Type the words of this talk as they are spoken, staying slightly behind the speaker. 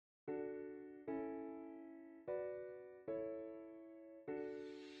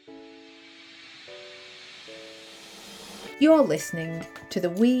You're listening to the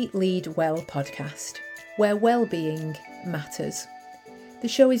We Lead Well podcast, where well-being matters. The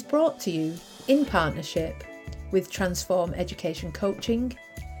show is brought to you in partnership with Transform Education Coaching,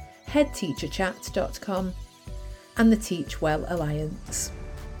 headteacherchat.com and the Teach Well Alliance.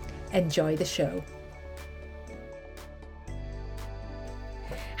 Enjoy the show.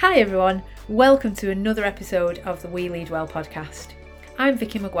 Hi everyone, welcome to another episode of the We Lead Well podcast. I'm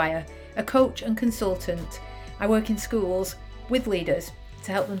Vicky Maguire, a coach and consultant. I work in schools with leaders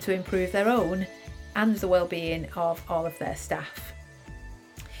to help them to improve their own and the well-being of all of their staff.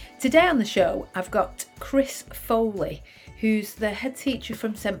 Today on the show, I've got Chris Foley, who's the head teacher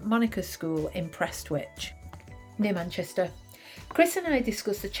from St Monica's School in Prestwich, near Manchester. Chris and I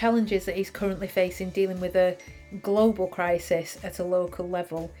discuss the challenges that he's currently facing dealing with a global crisis at a local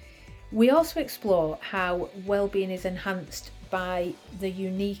level. We also explore how well-being is enhanced by the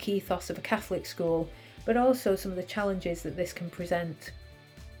unique ethos of a Catholic school, but also some of the challenges that this can present.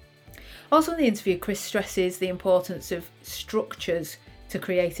 Also in the interview, Chris stresses the importance of structures to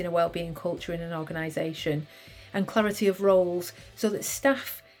creating a wellbeing culture in an organisation and clarity of roles so that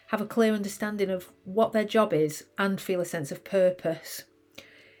staff have a clear understanding of what their job is and feel a sense of purpose.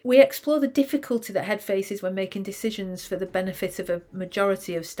 We explore the difficulty that head faces when making decisions for the benefit of a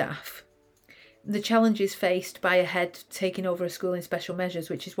majority of staff, the challenges faced by a head taking over a school in special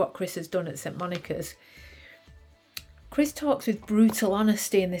measures, which is what Chris has done at St Monica's. Chris talks with brutal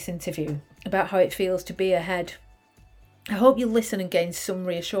honesty in this interview about how it feels to be a head. I hope you'll listen and gain some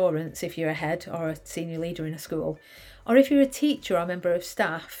reassurance if you're a head or a senior leader in a school. Or if you're a teacher or member of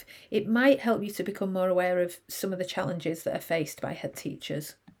staff, it might help you to become more aware of some of the challenges that are faced by head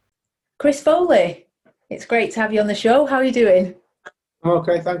teachers. Chris Foley, it's great to have you on the show. How are you doing? I'm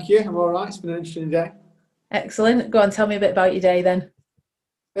okay, thank you. I'm all right. It's been an interesting day. Excellent. Go on, tell me a bit about your day then.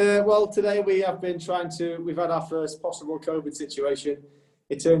 Well, today we've had our first possible COVID situation.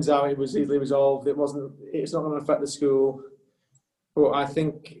 It turns out it was easily resolved. It's not going to affect the school. But I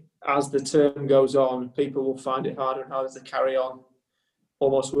think as the term goes on, people will find it harder and harder to carry on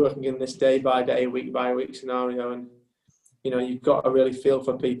almost working in this day by day, week by week scenario. And, you've got to really feel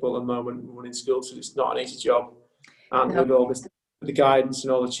for people at the moment running schools, because it's not an easy job. And with all this, the guidance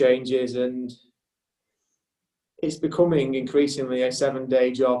and all the changes, and it's becoming increasingly a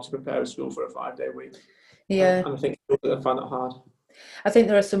 7-day job to prepare a school for a 5-day week. Yeah. And I think people find that hard. I think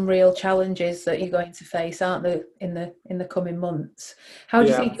there are some real challenges that you're going to face, aren't there, in the coming months? How do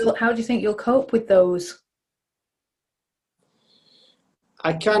you think you'll cope with those?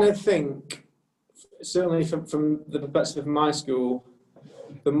 I kind of think, certainly from the perspective of my school,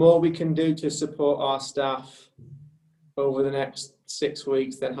 the more we can do to support our staff over the next 6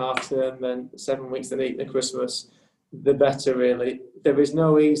 weeks, then half term, then 7 weeks, then the Christmas, the better, really. There is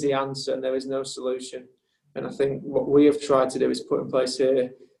no easy answer and there is no solution. And I think what we have tried to do is put in place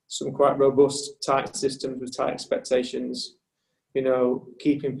here some quite robust, tight systems with tight expectations,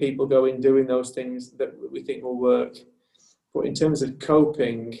 keeping people going, doing those things that we think will work. But in terms of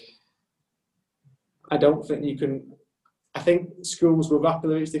coping, I don't think you can. I think schools will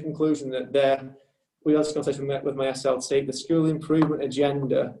rapidly reach the conclusion that we had this conversation with my SLT, the school improvement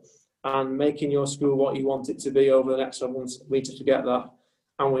agenda and making your school what you want it to be over the next 7 months, we need to forget that.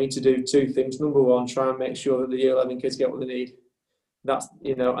 And we need to do two things. Number one, try and make sure that the year 11 kids get what they need. That's,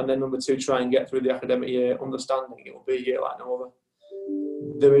 and then number two, try and get through the academic year, understanding it will be a year like no other.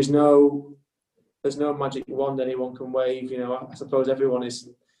 There's no magic wand anyone can wave. I suppose everyone is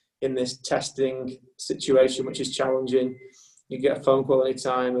in this testing situation, which is challenging. You get a phone call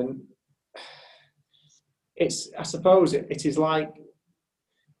anytime, and I suppose it is like,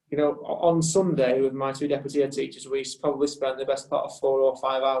 on Sunday with my two deputy head teachers, we probably spent the best part of 4 or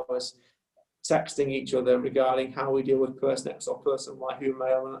 5 hours texting each other regarding how we deal with person X or person Y who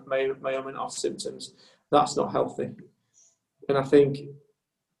may or may not have symptoms. That's not healthy. And I think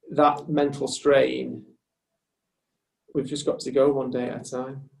that mental strain, we've just got to go one day at a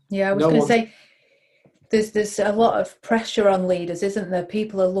time. Yeah, I was going to say, there's a lot of pressure on leaders, isn't there?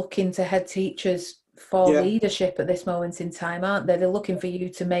 People are looking to head teachers for leadership at this moment in time, aren't they? They're looking for you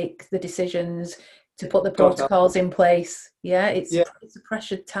to make the decisions, to put the protocols in place. It's a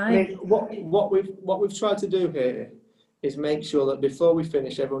pressured time. I mean, what we've tried to do here is make sure that before we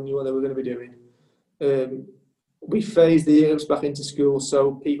finish, everyone knew what they were going to be doing. We phased the years back into school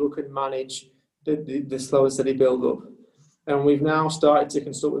so people could manage the slow and steady build up, and we've now started to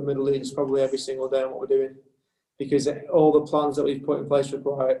consult with middle leaders probably every single day on what we're doing, because all the plans that we've put in place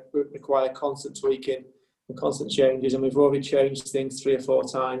require constant tweaking and constant changes, and we've already changed things 3 or 4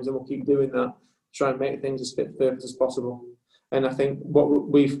 times, and we'll keep doing that, try and make things as fit for purpose as possible. And I think what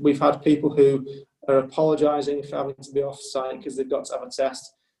we've had people who are apologising for having to be off site because they've got to have a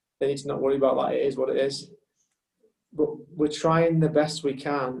test. They need to not worry about that. It is what it is. But we're trying the best we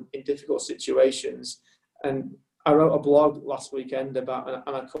can in difficult situations. And I wrote a blog last weekend about,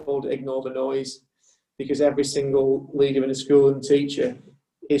 and I called it Ignore the Noise, because every single leader in a school and teacher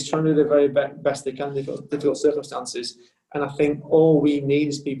is trying to do the very best they can in difficult circumstances. And I think all we need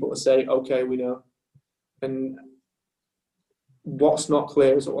is people to say, okay, we know. And what's not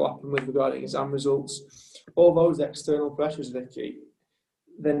clear is what will happen with regarding exam results. All those external pressures, Vicky,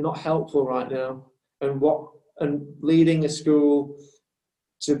 they're not helpful right now. And leading a school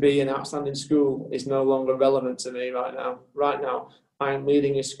to be an outstanding school is no longer relevant to me right now. Right now, I am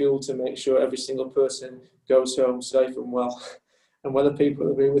leading a school to make sure every single person goes home safe and well. And whether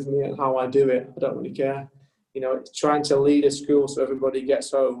people agree with me and how I do it, I don't really care. You know, it's trying to lead a school so everybody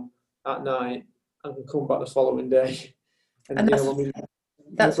gets home at night and can come back the following day. And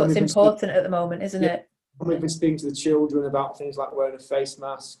that's what's important at the moment, isn't it? When we've been speaking to the children about things like wearing a face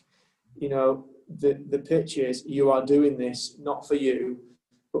mask, you know, the pitch is, you are doing this not for you,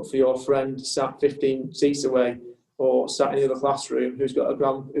 but for your friend sat 15 seats away or sat in the other classroom who's got a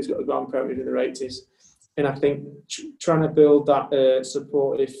grandparent in their 80s. And I think trying to build that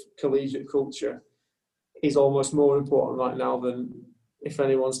supportive collegiate culture is almost more important right now than if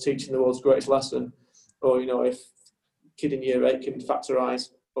anyone's teaching the world's greatest lesson, or, you know, if kid in year 8 can factorise,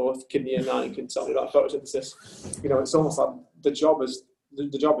 or if kid in year 9 can tell me about photosynthesis. You know, it's almost like the job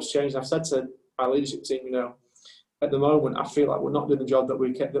has changed. I've said to my leadership team, you know, at the moment I feel like we're not doing the job that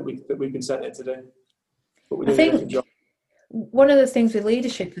we've been sent here to do. But we're doing a different job. One of the things with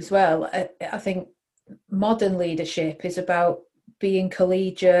leadership as well, I think modern leadership is about being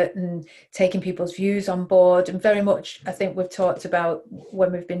collegiate and taking people's views on board, and very much I think we've talked about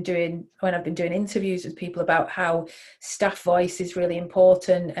when I've been doing interviews with people about how staff voice is really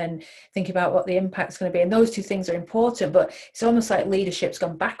important and think about what the impact's going to be, and those two things are important. But it's almost like leadership's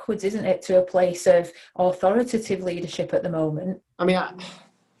gone backwards, isn't it, to a place of authoritative leadership at the moment. I mean,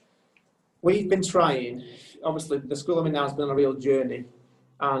 we've been trying, obviously the school I'm in now has been on a real journey,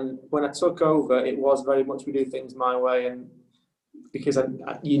 and when I took over it was very much we do things my way, and because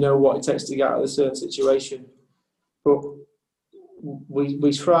you know what it takes to get out of a certain situation. But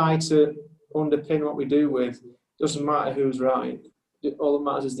we try to underpin what we do with, doesn't matter who's right. All that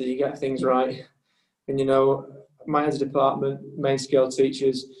matters is that you get things right. And, you know, my head of department, main scale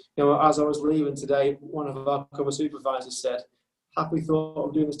teachers, you know, as I was leaving today, one of our cover supervisors said, happy thought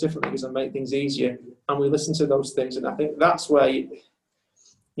of doing this differently because I make things easier. And we listen to those things. And I think that's where, you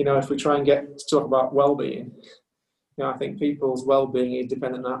know, if we try and get to talk about well-being, you know, I think people's well-being is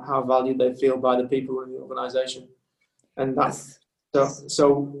dependent on how valued they feel by the people in the organisation, and that's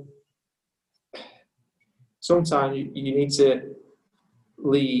so. Sometimes you need to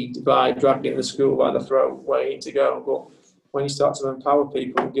lead by dragging the school by the throat where you need to go, but when you start to empower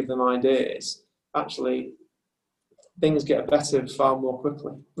people and give them ideas, actually things get better far more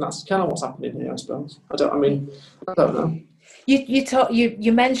quickly. And that's kind of what's happening here, I suppose. I don't know.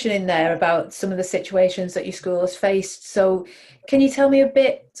 You mentioned in there about some of the situations that your school has faced. So can you tell me a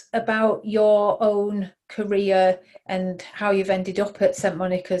bit about your own career and how you've ended up at St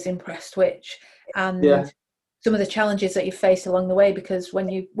Monica's in Prestwich, and some of the challenges that you faced along the way? Because when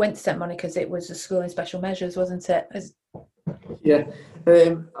you went to St Monica's, it was a school in special measures, wasn't it? Yeah.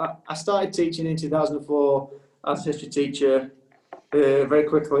 I started teaching in 2004 as a history teacher. Very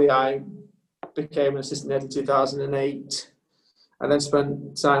quickly I became an assistant head in 2008. I then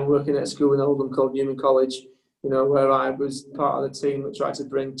spent time working at a school in Oldham called Newman College, you know, where I was part of the team that tried to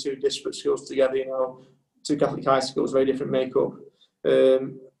bring two disparate schools together, you know, two Catholic high schools, very different makeup. I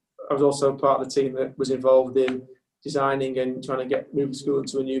was also part of the team that was involved in designing and trying to move the school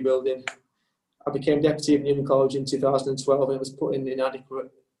into a new building. I became deputy of Newman College in 2012 and was put in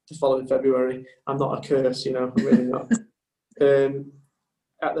inadequate the following February. I'm not a curse, you know, I'm really not.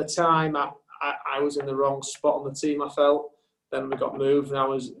 At the time, I was in the wrong spot on the team, I felt. Then we got moved and I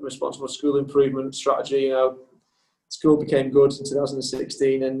was responsible for school improvement strategy. You know, school became good in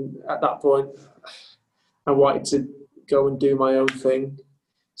 2016, and at that point I wanted to go and do my own thing.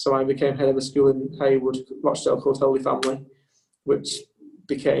 So I became head of a school in Haywood, Rochdale, called Holy Family, which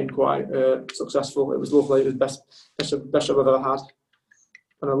became quite successful. It was lovely. It was the best job I've ever had,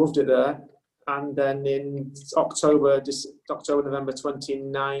 and I loved it there. And then in October, November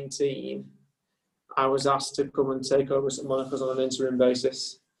 2019, I was asked to come and take over St Monica's on an interim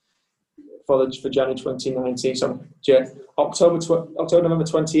basis for January 2019. So October, November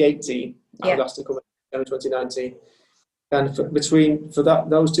 2018, I was asked to come in January 2019. And for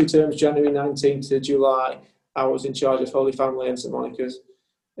those two terms, January 19 to July, I was in charge of Holy Family and St Monica's.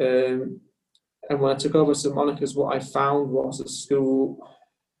 And when I took over St Monica's, what I found was a school.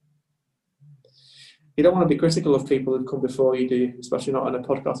 You don't want to be critical of people who've come before you, do you? Especially not on a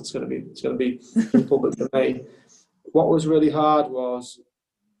podcast. It's going to be in public domain. What was really hard was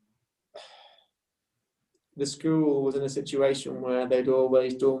the school was in a situation where they'd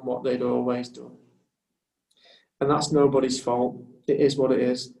always done what they'd always done, and that's nobody's fault. It is what it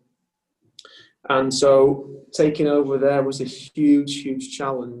is. And so taking over there was a huge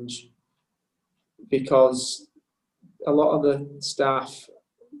challenge, because a lot of the staff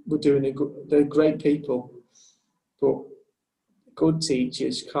were they're great people, but good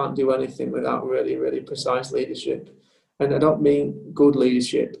teachers can't do anything without really precise leadership. And I don't mean good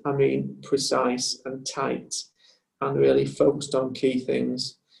leadership, I mean precise and tight and really focused on key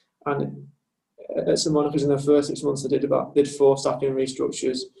things. And at St Monica's, in the first 6 months, I did 4 staffing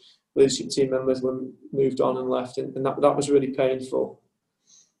restructures. Leadership team members were moved on and left, and that was really painful.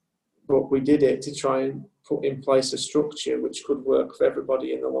 But we did it to try and put in place a structure which could work for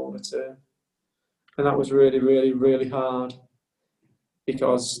everybody in the longer term. And that was really hard,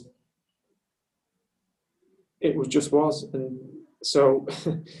 because it was. And so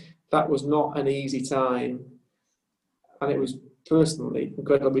that was not an easy time. And it was personally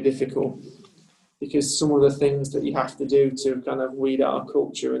incredibly difficult, because some of the things that you have to do to kind of weed out a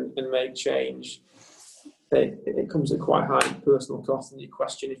culture and make change, it comes at quite high personal cost, and you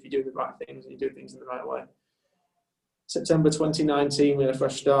question if you're doing the right things and you do things in the right way. September 2019, we had a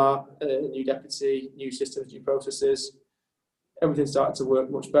fresh start, a new deputy, new systems, new processes. Everything started to work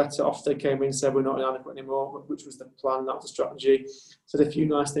much better. Ofsted came in and said we're not inadequate anymore, which was the plan, that was the strategy. Said a few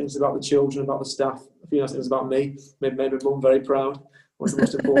nice things about the children, about the staff, a few nice things about me, made my mum very proud, was the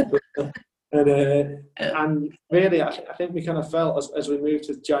most important person. And really, I think we kind of felt as we moved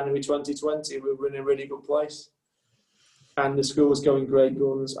to January 2020, we were in a really good place. And the school was going great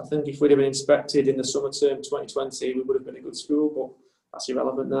guns. I think if we'd have been inspected in the summer term 2020, we would have been a good school, but that's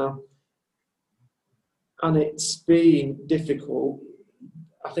irrelevant now. And it's been difficult.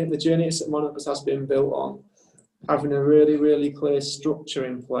 I think the journey at St Monica's has been built on having a really clear structure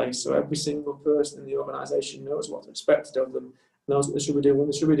in place, so every single person in the organisation knows what's expected of them, knows what they should be doing when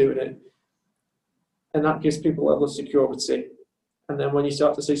they should be doing it. And that gives people a level of security. And then when you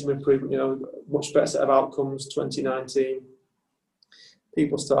start to see some improvement, much better set of outcomes, 2019,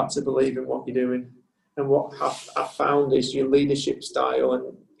 people start to believe in what you're doing. And what I've found is your leadership style,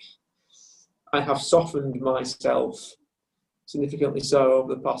 and I have softened myself significantly so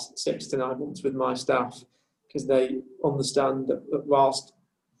over the past 6 to 9 months with my staff, because they understand that whilst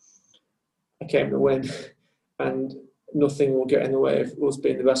I came to win and nothing will get in the way of us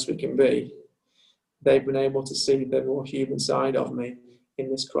being the best we can be, they've been able to see the more human side of me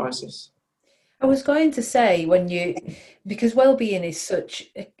in this crisis. I was going to say, because well-being is such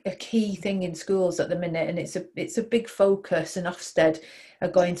a key thing in schools at the minute, and it's a big focus, and Ofsted are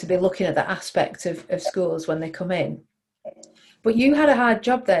going to be looking at that aspect of schools when they come in. But you had a hard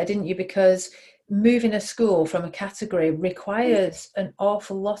job there, didn't you? Because moving a school from a category requires an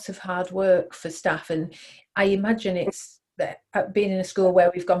awful lot of hard work for staff, and I imagine it's being in a school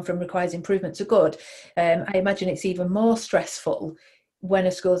where we've gone from requires improvement to good. I imagine it's even more stressful when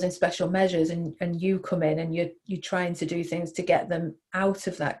a school's in special measures and you come in and you're trying to do things to get them out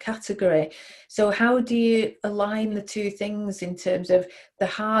of that category. So how do you align the two things in terms of the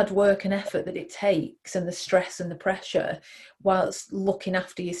hard work and effort that it takes and the stress and the pressure, whilst looking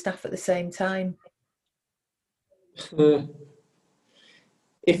after your staff at the same time?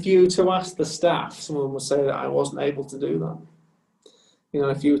 If you were to ask the staff, someone would say that I wasn't able to do that.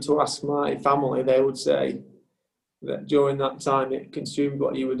 If you were to ask my family, they would say that during that time it consumed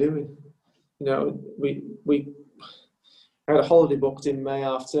what you were doing. We had a holiday booked in May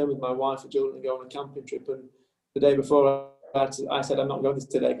half term with my wife and children to go on a camping trip, and the day before I said I'm not going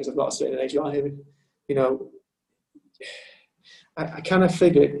today because I've got to sit in an HI hearing. I kind of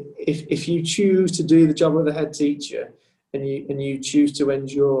figured if you choose to do the job of the head teacher and you choose to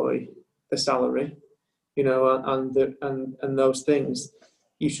enjoy the salary, and those things,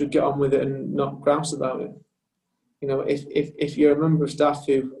 you should get on with it and not grouse about it. If you're a member of staff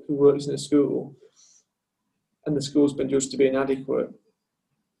who works in a school and the school's been judged to be inadequate,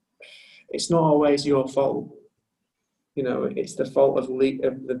 it's not always your fault. It's the fault of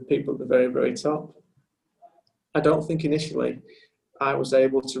the people at the very, very top. I don't think initially I was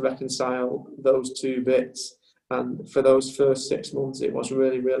able to reconcile those two bits. And for those first 6 months, it was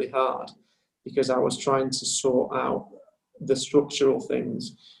really, really hard, because I was trying to sort out the structural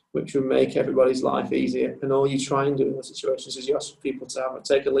things which would make everybody's life easier. And all you try and do in those situations is you ask people to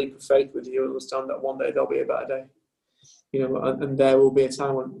take a leap of faith with you and understand that one day there'll be a better day. And there will be a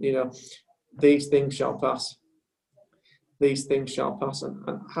time when, these things shall pass. These things shall pass.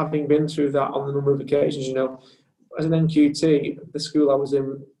 And having been through that on a number of occasions, you know, as an NQT, the school I was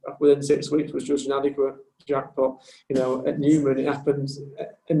in within 6 weeks was just an adequate jackpot. You know, at Newman it happens,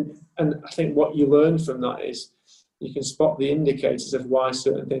 and I think what you learn from that is you can spot the indicators of why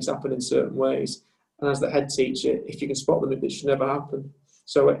certain things happen in certain ways. And as the head teacher, if you can spot them, it should never happen.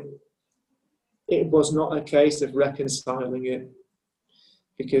 So it was not a case of reconciling it,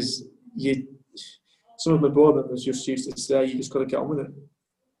 because some of my board members just used to say, you just got to get on with it.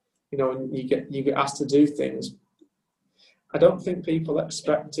 You know, and you get asked to do things. I don't think people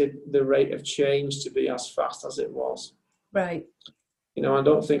expected the rate of change to be as fast as it was. Right. You know, I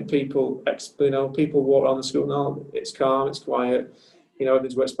don't think people walk around the school now, it's calm, it's quiet, you know,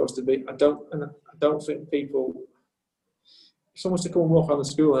 everything's where it's supposed to be. I don't think people, if someone was to come and walk around the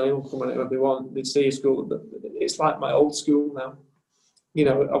school and anyone come whenever they want, they'd see a school, it's like my old school now. You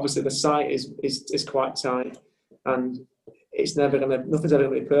know, obviously the site is quite tight, and nothing's ever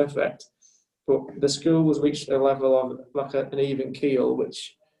going to be perfect. But the school has reached a level of like an even keel,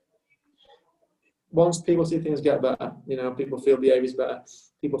 which once people see things get better, you know, people feel behaviour's better,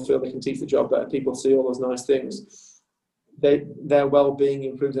 people feel they can teach the job better, people see all those nice things, their well-being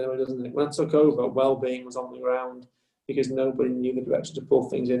improves anyway, doesn't it? When I took over, well-being was on the ground because nobody knew the direction to pull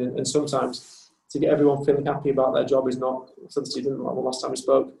things in. And sometimes to get everyone feeling happy about their job is not, since you didn't like the last time we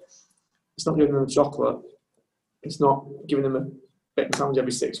spoke, it's not giving them chocolate, it's not giving them a bacon sandwich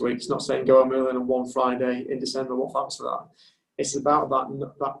every 6 weeks, not saying go home early on one Friday in December, well thanks for that. It's about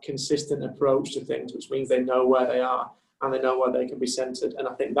that consistent approach to things, which means they know where they are and they know where they can be centred. And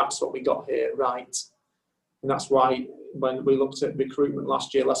I think that's what we got here right. And that's why when we looked at recruitment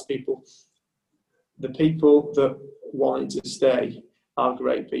last year, the people that wanted to stay are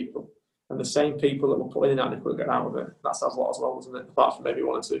great people. And the same people that were putting in adequate get out of it. That says a lot as well, doesn't it? Apart from maybe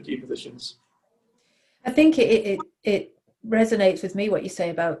one or two key positions. I think it resonates with me what you say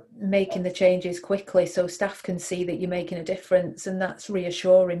about making the changes quickly so staff can see that you're making a difference, and that's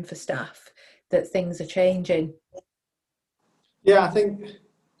reassuring for staff that things are changing. Yeah, I think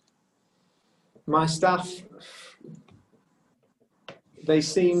my staff, they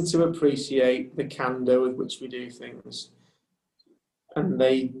seem to appreciate the candour with which we do things, and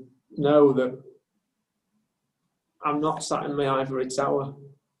they know that I'm not sat in my ivory tower.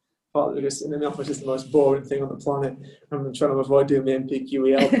 Partly because sitting in the office is the most boring thing on the planet, and I'm trying to avoid doing the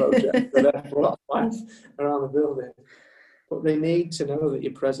MPQEL project, so therefore that's why I'm around the building. But they need to know that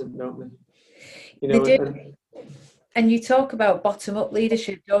you're present, don't they? You know, they do. And you talk about bottom-up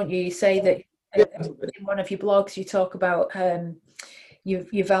leadership, don't you? You say that in one of your blogs, you talk about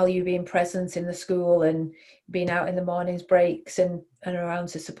you value being present in the school and being out in the mornings, breaks, and around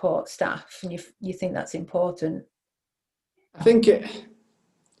to support staff, and you think that's important.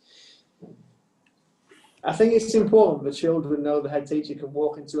 I think it's important that children know the head teacher can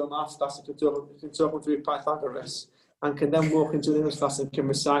walk into a maths class and can talk them through Pythagoras, and can then walk into an English class and can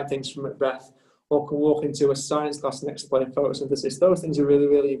recite things from Macbeth, or can walk into a science class and explain photosynthesis. Those things are really,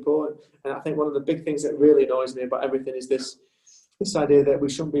 really important. And I think one of the big things that really annoys me about everything is this idea that we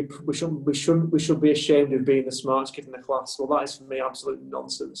should be ashamed of being the smartest kid in the class. Well, that is for me absolute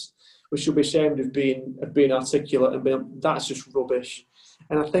nonsense. We should be ashamed of being articulate and that's just rubbish.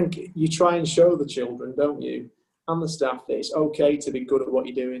 And I think you try and show the children, don't you, and the staff, that it's okay to be good at what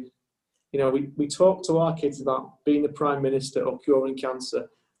you're doing. You know, we talk to our kids about being the Prime Minister or curing cancer.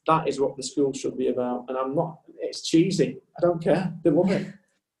 That is what the school should be about. And it's cheesy. I don't care. They love it.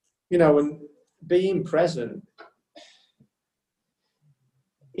 You know, and being present,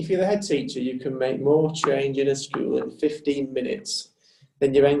 if you're the head teacher, you can make more change in a school in 15 minutes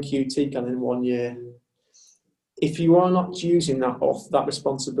than your NQT can in 1 year. If you are not using that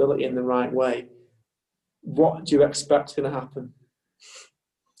responsibility in the right way, what do you expect is going to happen?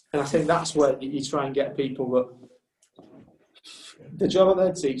 And I think that's where you try and get people that the job of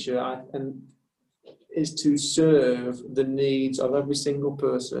their teacher is to serve the needs of every single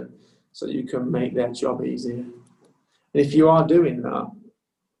person so you can make their job easier. And if you are doing that,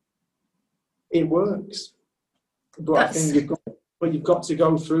 it works. But I think you've got to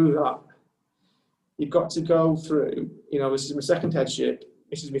go through that. You've got to go through, you know, this is my second headship,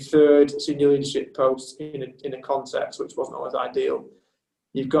 this is my third senior leadership post in a context which wasn't always ideal.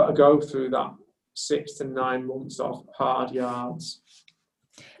 You've got to go through that 6 to 9 months of hard yards.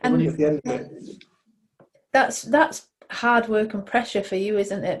 And when you're at the end of it, that's hard work and pressure for you,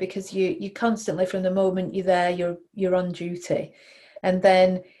 isn't it? Because you constantly, from the moment you're there, you're on duty. And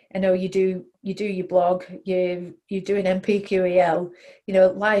then I know you do your blog, you're doing MPQEL, you know,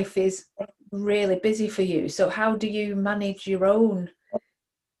 life is really busy for you. So how do you manage your own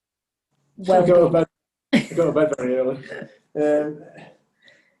I go to bed very early.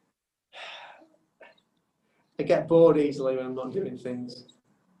 I get bored easily when I'm not doing things.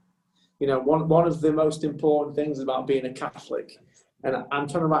 You know, one of the most important things about being a Catholic, and I'm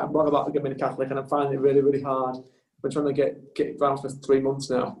trying to write a blog about being a Catholic, and I'm finding it really, really hard. We're trying to get it around for 3 months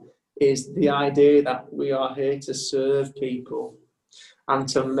now. Is the idea that we are here to serve people and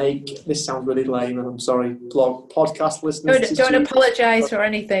to make this sound really lame. And I'm sorry, podcast listeners. Don't apologise or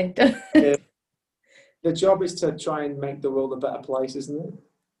anything. The job is to try and make the world a better place, isn't it?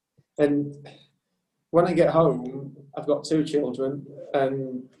 And when I get home, I've got 2 children,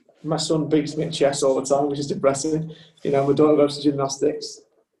 and my son beats me at chess all the time, which is depressing. You know, my daughter goes to gymnastics.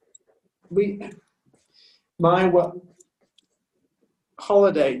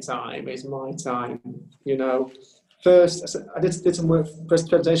 Holiday time is my time. You know, first I did some work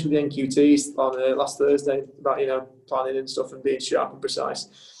presentation with the NQTs on last Thursday about planning and stuff and being sharp and precise.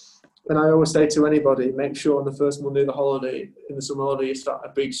 And I always say to anybody, make sure on the first Monday of the holiday, in the summer holiday, you start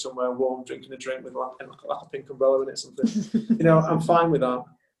at a beach somewhere warm, drinking a drink with like a pink umbrella in it, something. I'm fine with that.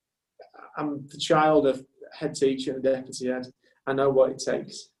 I'm the child of head teacher and deputy head. I know what it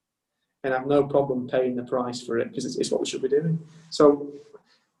takes. And I have no problem paying the price for it because it's what we should be doing. So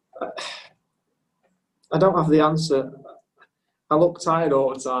I don't have the answer. I look tired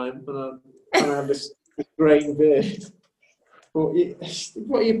all the time and I have this grey beard. But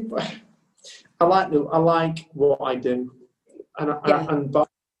I like what I do, and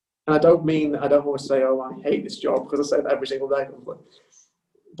I don't mean that I don't want to say, oh, I hate this job, because I say that every single day.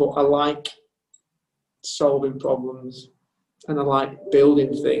 But I like solving problems, and I like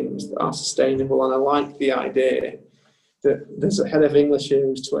building things that are sustainable, and I like the idea that there's a head of English here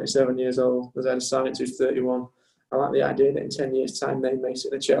who's 27 years old, there's a head of science who's 31. I like the idea that in 10 years' time they may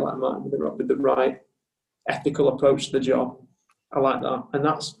sit in a chair like mine with the right ethical approach to the job. I like that, and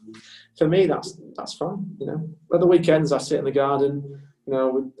that's, for me, that's fun. At the weekends I sit in the garden.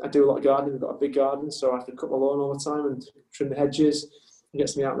 I do a lot of gardening. We've got a big garden, so I have to cut my lawn all the time and trim the hedges. It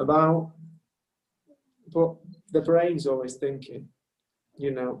gets me out and about. But the brain's always thinking.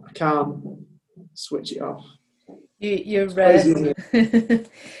 I can't switch it off. You're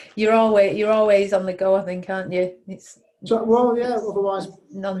always on the go, I think, aren't you? Well, yeah. Otherwise,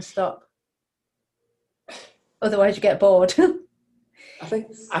 non-stop. Otherwise, you get bored. I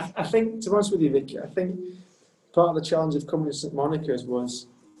think, to be honest with you, Vicky, I think part of the challenge of coming to St Monica's was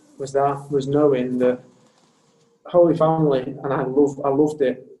knowing that Holy Family, and I loved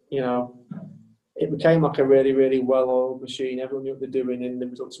it. It became like a really, really well-oiled machine. Everyone knew what they're doing, and the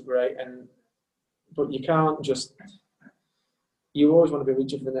results were great. But you can't just. You always want to be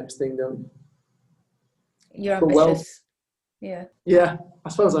reaching for the next thing, don't you? You're ambitious. Yeah, I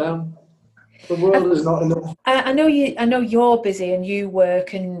suppose I am. The world is not enough. I know you're busy and you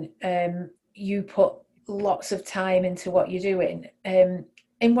work and you put lots of time into what you're doing.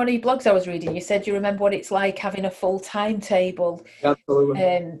 In one of your blogs I was reading, you said you remember what it's like having a full timetable.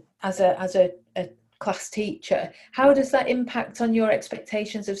 Absolutely. As a class teacher. How does that impact on your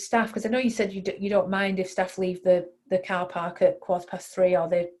expectations of staff? Because I know you said you don't mind if staff leave the car park at 3:15 or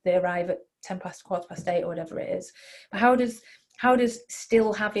they arrive at 8:10 or whatever it is. But how does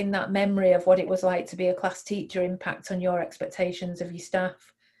still having that memory of what it was like to be a class teacher impact on your expectations of your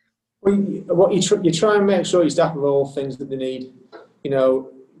staff? Well, you try and make sure your staff have all things that they need.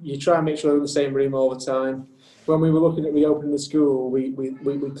 You try and make sure they're in the same room all the time. When we were looking at reopening the school, we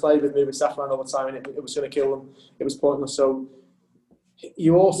played with moving staff around all the time, and it was going to kill them. It was pointless. So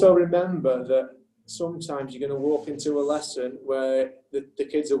you also remember that sometimes you're going to walk into a lesson where the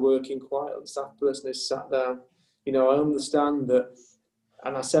kids are working quietly, the staff person is sat down. I understand that,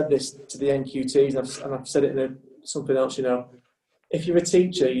 and I said this to the NQTs, and I've said it in something else. If you're a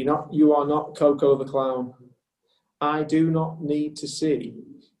teacher, you are not Coco the Clown. I do not need to see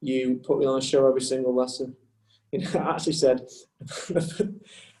you put me on a show every single lesson. I actually said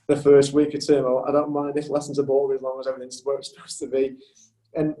the first week of term, I don't mind if lessons are boring as long as everything's where it's supposed to be.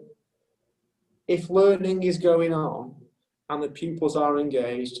 And if learning is going on and the pupils are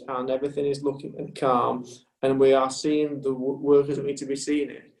engaged and everything is looking calm, and we are seeing the workers that need to be seen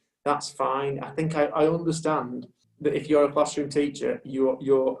in, that's fine. I think I understand that if you're a classroom teacher, you're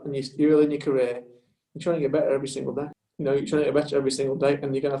early in your career, you're trying to get better every single day. You're trying to get better every single day,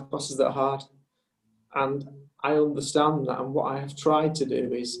 and you're going to have classes that are hard. And I understand that, and what I have tried to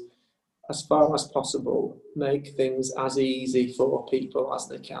do is, as far as possible, make things as easy for people as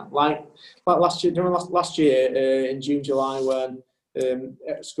they can. Like last year, in June, July, when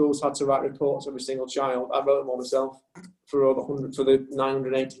schools had to write reports of every single child, I wrote them all myself for the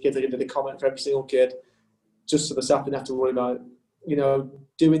 980 kids. I did a comment for every single kid, just so the staff didn't have to worry about it.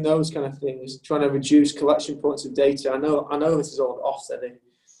 doing those kind of things, trying to reduce collection points of data. I know this is all offsetting.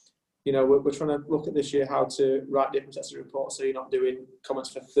 We're trying to look at this year how to write different sets of reports so you're not doing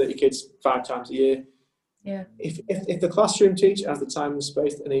comments for 30 kids 5 times a year. Yeah. If the classroom teacher has the time and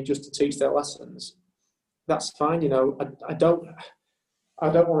space that they need just to teach their lessons, that's fine. I don't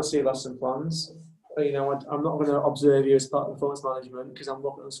want to see lesson plans. I'm not going to observe you as part of performance management because I'm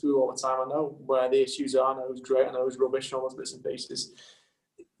looking at the school all the time. I know where the issues are. I know who's great. I know who's rubbish. All those bits and pieces.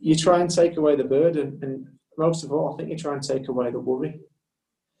 You try and take away the burden, and most of all, I think you try and take away the worry.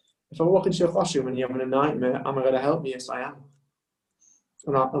 If I walk into your classroom and you're having a nightmare, am I going to help you? Yes, I am.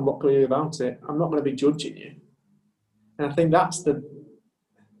 And I'm not clear about it. I'm not going to be judging you. And I think that's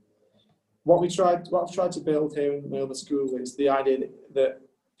what I've tried to build here in my other school is the idea that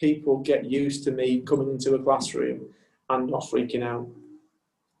people get used to me coming into a classroom and not freaking out.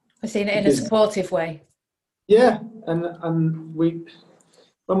 I've seen it in a supportive way. Yeah, and when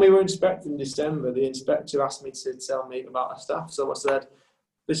we were inspecting in December, the inspector asked me to tell me about our staff. So I said,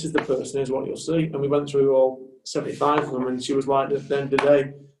 this is the person, here's what you'll see. And we went through all 75 of them, and she was like, at the end of the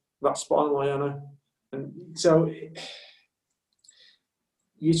day, that's spot on, Liana. And so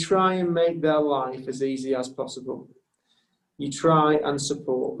you try and make their life as easy as possible. You try and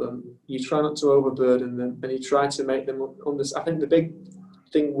support them. You try not to overburden them, and you try to make them understand. I think the big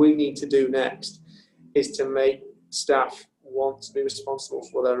thing we need to do next is to make staff want to be responsible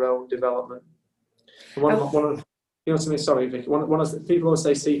for their own development. And one of to me, sorry, Vicky. One of the people always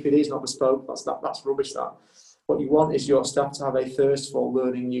say CPD is not bespoke. That's rubbish. That what you want is your staff to have a thirst for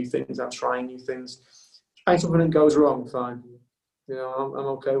learning new things and trying new things. If something goes wrong, fine. I'm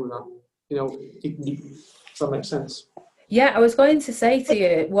okay with that. Does that make sense? Yeah, I was going to say to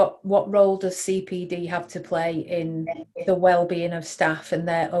you, what role does CPD have to play in the well-being of staff and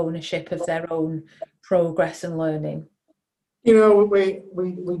their ownership of their own progress and learning? We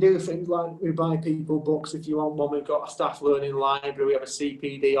do things like we buy people books if you want one. We've got a staff learning library. We have a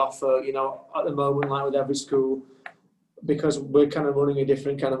CPD offer, at the moment, like with every school, because we're kind of running a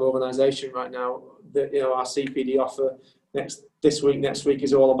different kind of organisation right now. Our CPD offer next week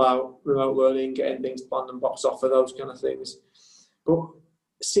is all about remote learning, getting things planned and boxed off for those kind of things. But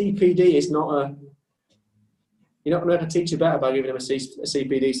CPD is not you're not going to make a teacher better by giving them a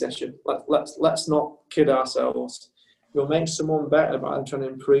CPD session. Let's not kid ourselves. You'll make someone better by them trying to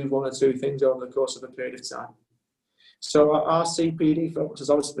improve 1 or 2 things over the course of a period of time. So our CPD focus has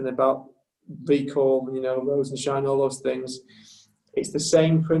always been about recall, rose and shine, all those things. It's the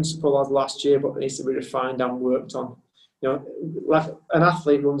same principle as last year, but it needs to be refined and worked on. Like an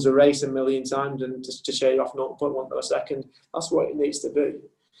athlete runs a race 1 million times and just to shave off 0.1 per second, that's what it needs to be.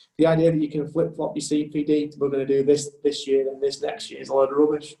 The idea that you can flip-flop your CPD, we're going to do this year and this next year, is a load of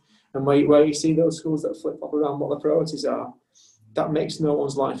rubbish. And where you see those schools that flip-flop around what the priorities are, that makes no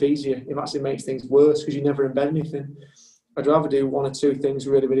one's life easier. It actually makes things worse because you never embed anything. I'd rather do 1 or 2 things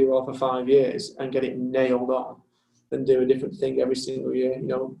really, really well for 5 years and get it nailed on than do a different thing every single year.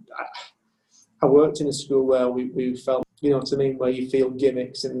 I worked in a school where we felt, where you feel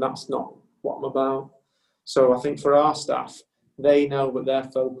gimmicks, and that's not what I'm about. So I think for our staff, they know that their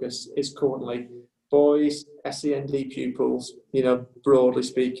focus is currently boys, SEND pupils, broadly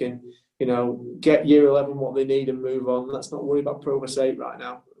speaking, get year 11 what they need and move on. Let's not worry about Progress 8 right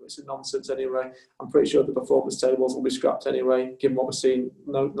now. It's a nonsense anyway. I'm pretty sure the performance tables will be scrapped anyway, given what we're seeing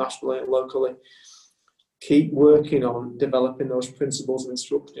nationally and locally. Keep working on developing those principles of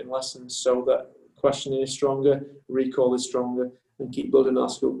instruction in lessons so that questioning is stronger, recall is stronger, and keep building our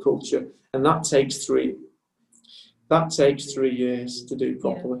school culture. And that takes 3 years to do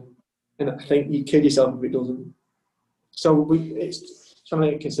properly. Yeah. And I think you kid yourself if it doesn't. So it's trying to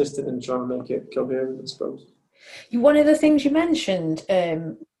make it consistent and trying to make it coherent, I suppose. One of the things you mentioned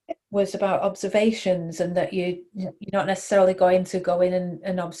was about observations, and that you're not necessarily going to go in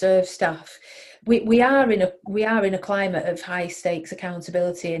and observe staff. We are in a climate of high stakes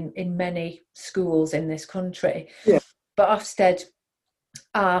accountability in many schools in this country. Yeah. But Ofsted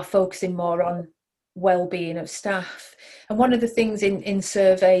are focusing more on well-being of staff, and one of the things in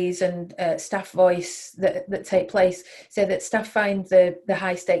surveys and staff voice that take place say that staff find the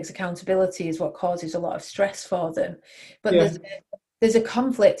high stakes accountability is what causes a lot of stress for them. But yeah. There's a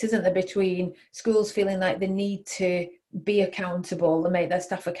conflict, isn't there, between schools feeling like they need to be accountable and make their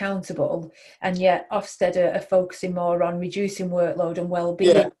staff accountable, and yet Ofsted are focusing more on reducing workload and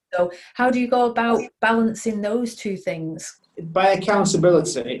well-being. Yeah. So how do you go about balancing those 2 things? By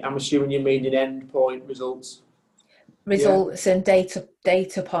accountability, I'm assuming you mean in endpoint results. And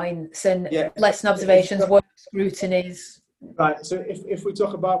data points and lesson observations, work scrutinies. Right, so if we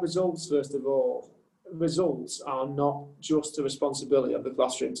talk about results, first of all, results are not just the responsibility of the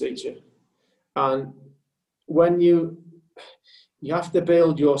classroom teacher. And when you have to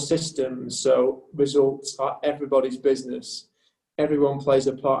build your system so results are everybody's business, everyone plays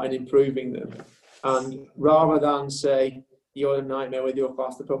a part in improving them. And rather than say, you're a nightmare with your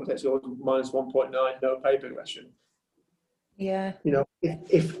class, the problem takes yours minus 1.9, no paper progression. Yeah. You know,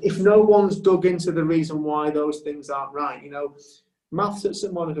 if no one's dug into the reason why those things aren't right, you know, maths at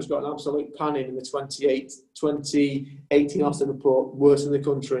St Monica's got an absolute panning in the 2018 Austin report, worst in the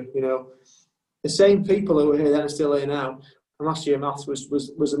country. You know, the same people who were here then are still here now. And last year, maths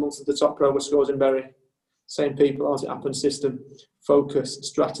was amongst the top Pro scores in Bury. Same people, as it happened, system, focus,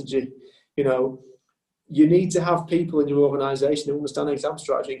 strategy. You know, you need to have people in your organisation who understand exam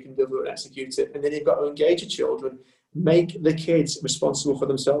strategy and can deliver and execute it. And then you've got to engage the children, make the kids responsible for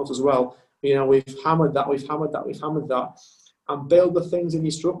themselves as well. You know, we've hammered that, and build the things in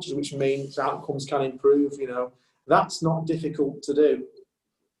your structures, which means outcomes can improve. You know, that's not difficult to do,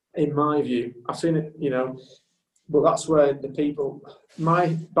 in my view. I've seen it, you know, but that's where the people,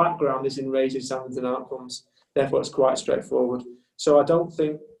 my background is in raising standards and outcomes, therefore it's quite straightforward. So I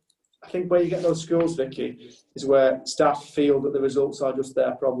think where you get those schools, Vicky, is where staff feel that the results are just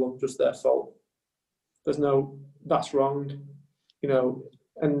their problem, just their fault. That's wrong, you know.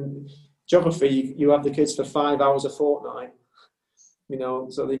 And geography, you have the kids for 5 hours a fortnight, you know,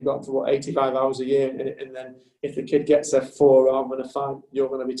 so they've got for 85 hours a year, and then if the kid gets a 4 rather than a 5, you're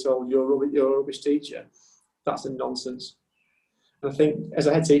going to be told you're a rubbish teacher. That's a nonsense. And I think as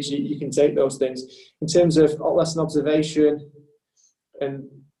a head teacher, you can take those things in terms of lesson observation, and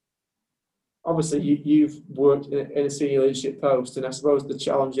obviously you've worked in a senior leadership post, and I suppose the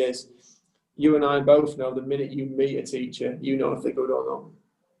challenge is, you and I both know the minute you meet a teacher, you know if they're good or not.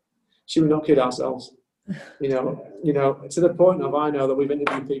 Should we not kid ourselves? You know, to the point of, I know that we've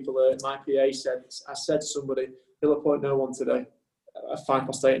interviewed people. My PA said to somebody, he'll appoint no one today at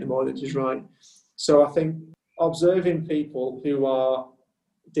 8:05 in the morning, which is right. So I think observing people who are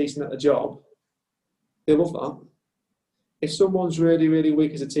decent at the job, they love that. If someone's really, really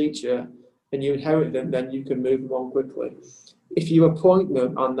weak as a teacher and you inherit them, then you can move them on quickly. If you appoint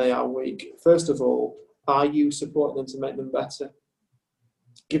them and they are weak, first of all, are you supporting them to make them better?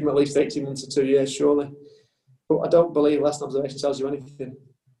 Give them at least 18 months to 2 years, surely. But I don't believe lesson observation tells you anything.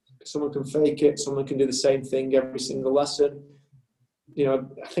 Someone can fake it, someone can do the same thing every single lesson. You know,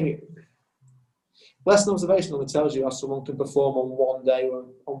 I think lesson observation only tells you how someone can perform on one day or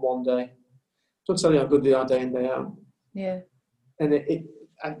on one day. It doesn't tell you how good they are day in, day out. Yeah. And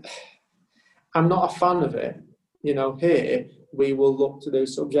I'm not a fan of it. You know, here we will look to do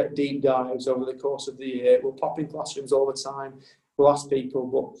subject deep dives over the course of the year. We'll pop in classrooms all the time. We'll ask people,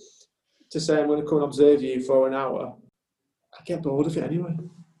 but to say I'm going to come and observe you for an hour, I get bored of it anyway. You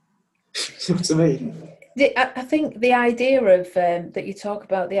know what I mean? I think the idea of that you talk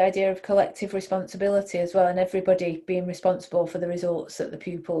about, the idea of collective responsibility as well, and everybody being responsible for the results that the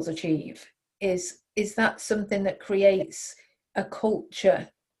pupils achieve, is that something that creates a culture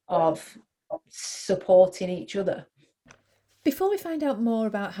of supporting each other? Before we find out more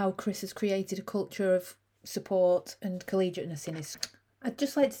about how Chris has created a culture of support and collegiateness in his school, I'd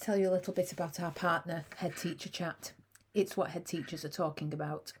just like to tell you a little bit about our partner, Head Teacher Chat. It's what head teachers are talking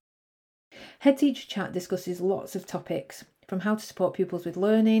about. Head Teacher Chat discusses lots of topics, from how to support pupils with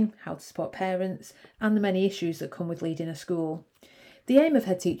learning, how to support parents, and the many issues that come with leading a school. The aim of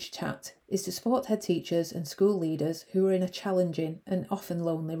Head Teacher Chat is to support head teachers and school leaders who are in a challenging and often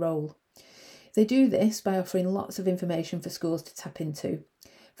lonely role. They do this by offering lots of information for schools to tap into.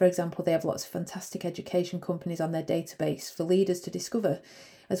 For example, they have lots of fantastic education companies on their database for leaders to discover,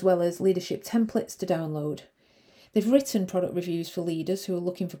 as well as leadership templates to download. They've written product reviews for leaders who are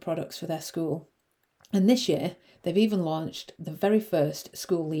looking for products for their school. And this year, they've even launched the very first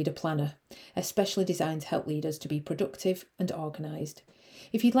School Leader Planner, especially designed to help leaders to be productive and organised.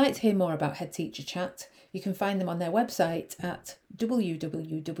 If you'd like to hear more about Head Teacher Chat, you can find them on their website at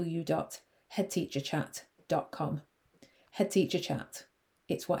www.headteacherchat.com. Head Teacher Chat.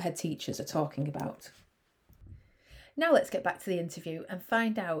 It's what head teachers are talking about. Now let's get back to the interview and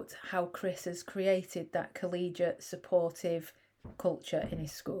find out how Chris has created that collegiate, supportive culture in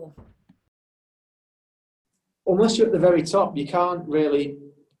his school. Unless you're at the very top, you can't really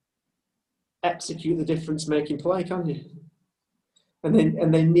execute the difference-making play, can you?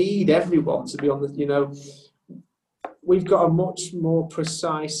 And they need everyone to be on the, you know, we've got a much more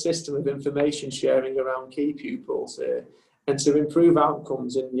precise system of information sharing around key pupils here. And to improve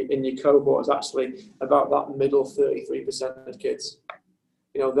outcomes in your cohort is actually about that middle 33% of kids.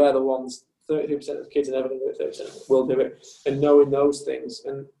 You know, they're the ones, 33% of kids are never going to do it, 30% will do it. And knowing those things.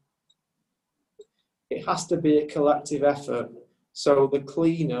 And it has to be a collective effort. So the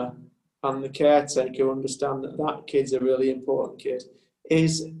cleaner and the caretaker understand that kid's a really important kid.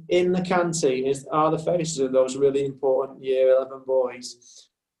 Is in the canteen, are the faces of those really important year 11 boys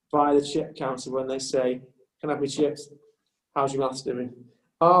by the chip counter when they say, "Can I have my chips? How's your maths doing?"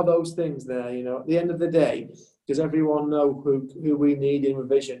 Are those things there? At the end of the day, does everyone know who we need in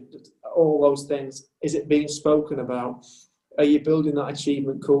revision? All those things. Is it being spoken about? Are you building that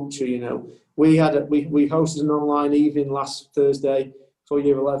achievement culture? We hosted an online evening last Thursday for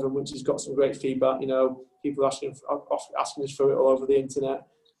year 11, which has got some great feedback. People asking us for it all over the internet.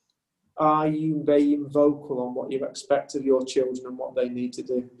 Are you being vocal on what you expect of your children and what they need to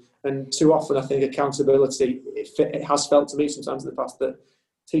do? And too often, I think accountability, it has felt to me sometimes in the past that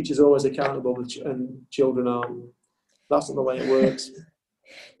teachers are always accountable and children aren't. That's not the way it works.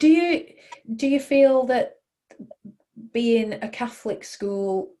 Do you feel that being a Catholic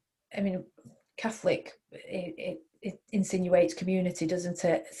school, Catholic, it insinuates community, doesn't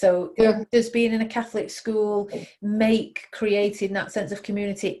it? So yeah. Does being in a Catholic school make creating that sense of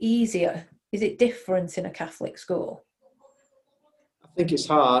community easier? Is it different in a Catholic school? I think it's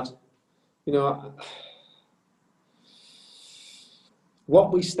hard.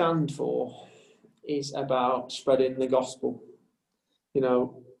 What we stand for is about spreading the gospel,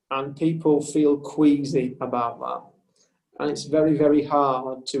 and people feel queasy about that. And it's very, very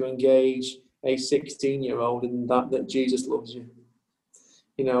hard to engage a 16-year-old in that Jesus loves you.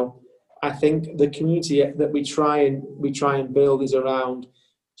 I think the community that we try and build is around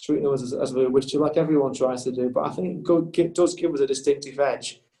treating us as we wish to, like everyone tries to do. But I think it does give us a distinctive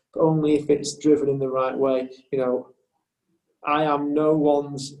edge, but only if it's driven in the right way. I am no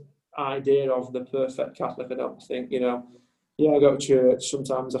one's idea of the perfect Catholic. I don't think. I go to church.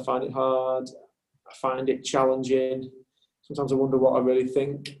 Sometimes I find it hard. I find it challenging. Sometimes I wonder what I really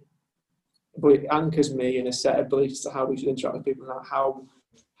think. But it anchors me in a set of beliefs to how we should interact with people and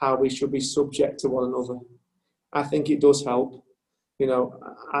how we should be subject to one another. I think it does help.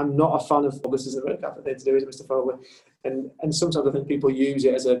 I'm not a fan of, this isn't a very Catholic thing to do, is Mr. Foley? And sometimes I think people use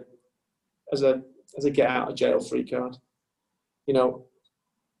it as a get out of jail free card.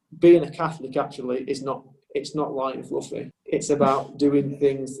 Being a Catholic actually it's not light and fluffy. It's about doing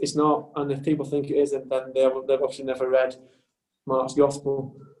things. It's not, and if people think it is, then they've obviously never read Mark's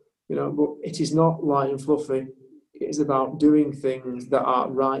Gospel. But it is not light and fluffy. It is about doing things that are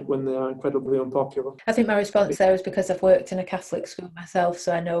right when they are incredibly unpopular. I think my response there is because I've worked in a Catholic school myself,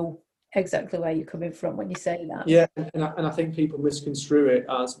 so I know exactly where you're coming from when you say that. Yeah, and I think people misconstrue it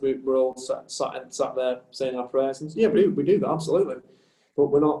as we're all sat there saying our prayers. And yeah, we do that, absolutely. But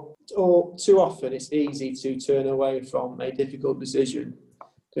we're not. Or too often, it's easy to turn away from a difficult decision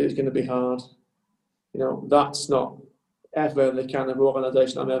because it's going to be hard. That's not ever the kind of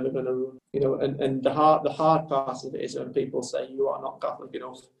organisation I'm ever going to run. And the hard part of it is when people say you are not Catholic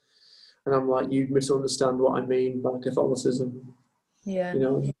enough, and I'm like, you misunderstand what I mean by Catholicism. Yeah,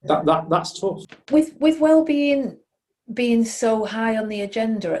 that's tough. With well-being being so high on the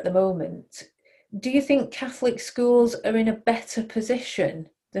agenda at the moment, do you think Catholic schools are in a better position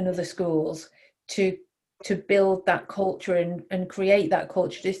than other schools to build that culture and create that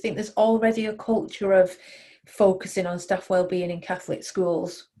culture? Do you think there's already a culture of focusing on staff well-being in Catholic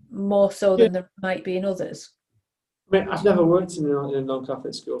schools more so than there might be in others? I've never worked in a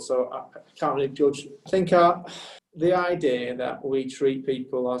non-Catholic school, so I can't really judge. I think the idea that we treat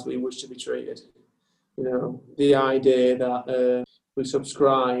people as we wish to be treated, the idea that we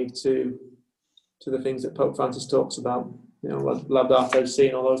subscribe to the things that Pope Francis talks about, Laudato Si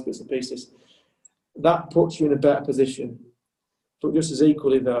and all those bits and pieces, that puts you in a better position. But just as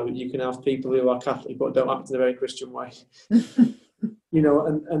equally, though, you can have people who are Catholic but don't act in a very Christian way. And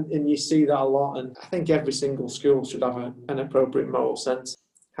you see that a lot. And I think every single school should have an appropriate moral sense.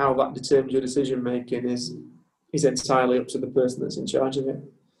 How that determines your decision making is entirely up to the person that's in charge of it.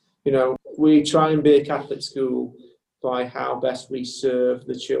 We try and be a Catholic school by how best we serve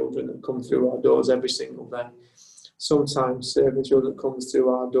the children that come through our doors every single day. Sometimes serving children that comes through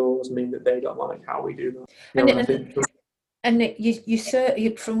our doors mean that they don't like how we do that.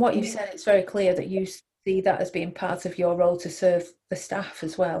 You from what you've said, it's very clear that you see that as being part of your role to serve the staff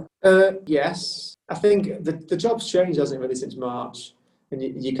as well. Yes. I think the job's changed, hasn't it, really, since March? And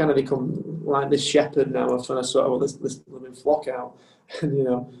you kind of become like this shepherd now of trying to sort of this living flock out.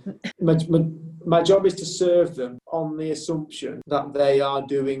 My job is to serve them on the assumption that they are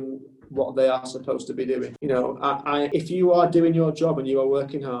doing what they are supposed to be doing. If you are doing your job and you are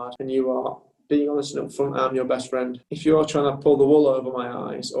working hard and you are being honest and upfront, I'm your best friend. If you're trying to pull the wool over my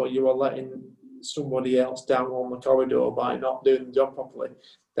eyes or you are letting somebody else down on the corridor by not doing the job properly,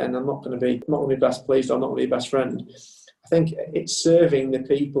 then I'm not going to be best pleased, or I'm not going to be best friend. I think it's serving the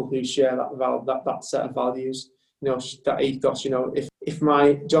people who share that set of values, that ethos. If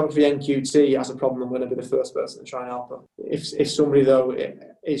my geography NQT has a problem, I'm going to be the first person to try and help her. If somebody though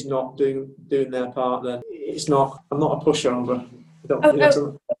is not doing their part, then I'm not a pushover.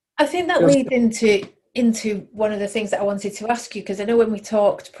 I think that leads into one of the things that I wanted to ask you, because I know when we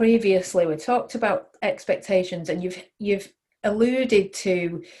talked previously, we talked about expectations, and you've alluded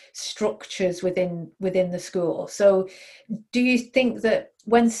to structures within the school. So do you think that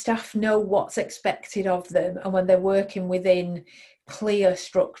when staff know what's expected of them, and when they're working within clear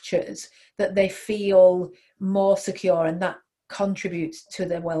structures, that they feel more secure, and that contributes to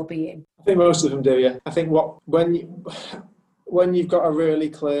their well-being? I think most of them do, yeah. I think when you've got a really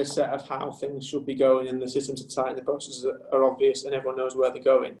clear set of how things should be going, and the systems are tight and the processes are obvious and everyone knows where they're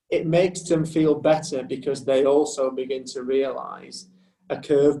going, it makes them feel better, because they also begin to realise a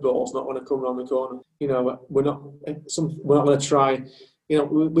curveball's not going to come around the corner. We're not going to try.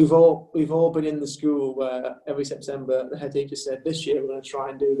 We've all been in the school where every September the head teacher said, this year we're going to try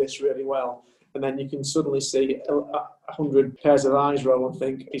and do this really well. And then you can suddenly see 100 pairs of eyes roll and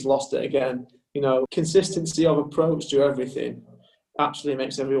think, he's lost it again. Consistency of approach to everything actually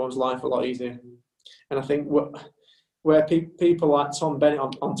makes everyone's life a lot easier. And I think where people like Tom Bennett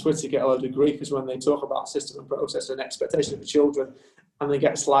on Twitter get a load of grief is when they talk about system and process and expectation for children, and they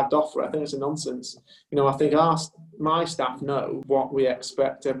get slagged off for it. I think it's a nonsense. I think my staff know what we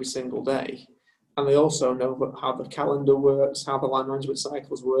expect every single day. And they also know how the calendar works, how the line management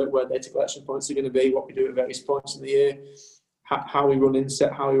cycles work, where data collection points are going to be, what we do at various points in the year, how we run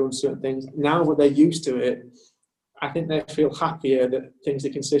inset, how we run certain things. Now that they're used to it, I think they feel happier that things are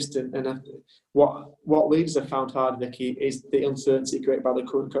consistent. And what leaders have found hard, Vicky, is the uncertainty created by the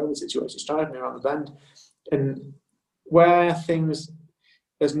current COVID situation. It's driving me around the bend. And where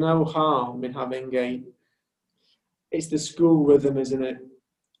there's no harm in having it's the school rhythm, isn't it?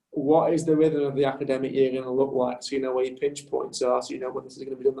 What is the rhythm of the academic year going to look like? So you know where your pinch points are, so you know when this is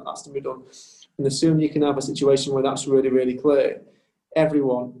going to be done, that's going to be done. And the sooner you can have a situation where that's really, really clear,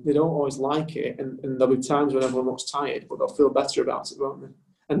 everyone, they don't always like it, and there'll be times when everyone looks tired, but they'll feel better about it, won't they?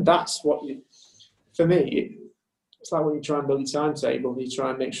 And that's what for me, it's like when you try and build a timetable, you try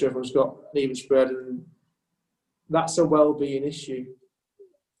and make sure everyone's got an even spread, and that's a well-being issue.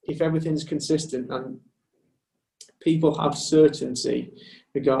 If everything's consistent and people have certainty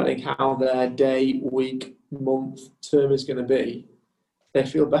regarding how their day, week, month, term is going to be, they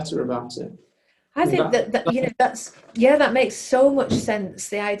feel better about it. I think that makes so much sense.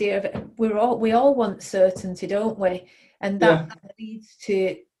 The idea of we all want certainty, don't we? And that leads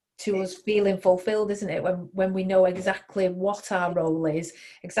to us feeling fulfilled, isn't it? When we know exactly what our role is,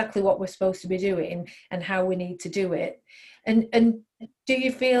 exactly what we're supposed to be doing, and how we need to do it. And do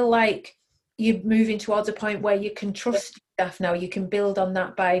you feel like you're moving towards a point where you can trust staff now? You can build on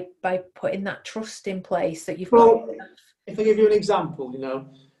that by putting that trust in place that you've got. If I give you an example,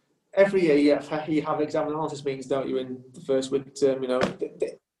 every year you have exam analysis meetings, don't you, in the first week of term?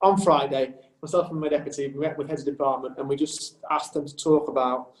 On Friday, myself and my deputy, we met with heads of department, and we just asked them to talk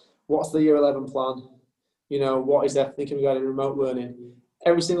about what's the year 11 plan, what is their thinking regarding remote learning.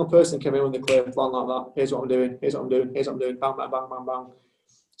 Every single person came in with a clear plan like that. Here's what I'm doing, here's what I'm doing, here's what I'm doing, bang, bang, bang, bang, bang.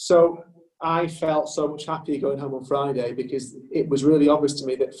 So I felt so much happier going home on Friday, because it was really obvious to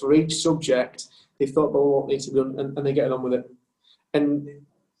me that for each subject, they thought, well, what needs to be done, and they're getting on with it. And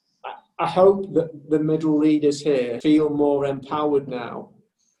I hope that the middle leaders here feel more empowered now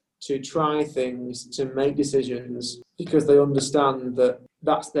to try things, to make decisions, because they understand that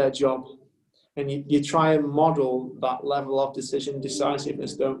that's their job. And you try and model that level of decision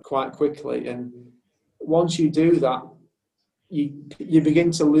decisiveness quite quickly. And once you do that, you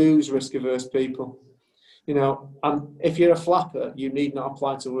begin to lose risk-averse people. And if you're a flapper, you need not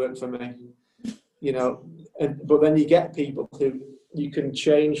apply to work for me. But then you get people who you can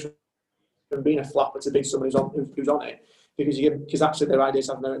change from being a flapper to being someone who's on it, because actually their ideas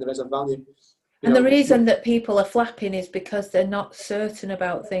have merit and there's a value. And the reason that people are flapping is because they're not certain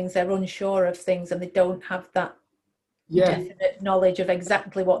about things, they're unsure of things, and they don't have that definite knowledge of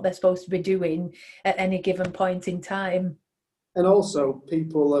exactly what they're supposed to be doing at any given point in time. And also,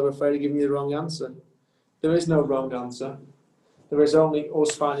 people are afraid of giving you the wrong answer. There is no wrong answer. There is only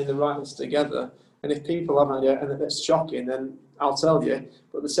us finding the right answer together. And if people have an idea and it's shocking, then I'll tell you.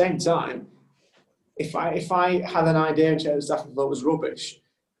 But at the same time, if I had an idea which the staff thought was rubbish,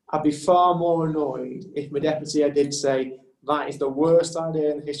 I'd be far more annoyed if my deputy did say, that is the worst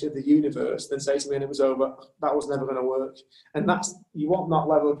idea in the history of the universe, then say to me and it was over, that was never going to work. And you want that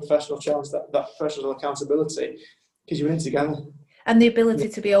level of professional challenge, that professional accountability, because you're in it together. And the ability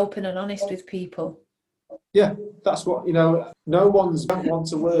to be open and honest with people. Yeah, that's what, no one's don't want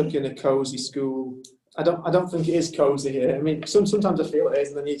to work in a cosy school. I don't think it is cosy here. I mean, sometimes I feel it is,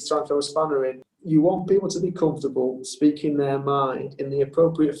 and then you try and throw a spanner in. You want people to be comfortable speaking their mind in the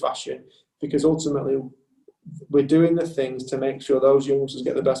appropriate fashion, because ultimately we're doing the things to make sure those youngsters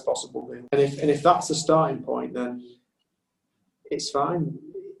get the best possible thing. And if that's the starting point, then it's fine.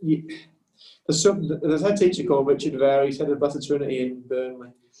 There's a head teacher called Richard Vere. He's head of Blessed Trinity in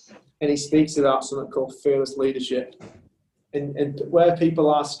Burnley, and he speaks about something called fearless leadership. And where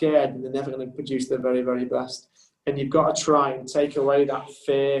people are scared, and they're never going to produce their very, very best. And you've got to try and take away that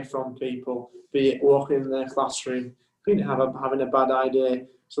fear from people, be it walking in their classroom, having a bad idea,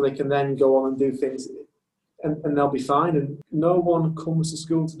 so they can then go on and do things, and they'll be fine. And no one comes to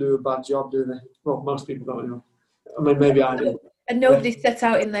school to do a bad job, do they? Well, most people don't know. I mean, maybe I do. And nobody set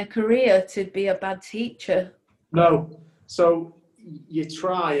out in their career to be a bad teacher. No. So you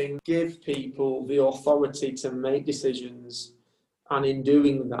try and give people the authority to make decisions, and in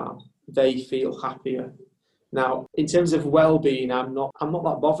doing that, they feel happier. Now, in terms of well-being, I'm not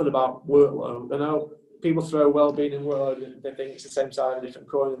that bothered about workload. I know people throw well-being and workload, and they think it's the same side of a different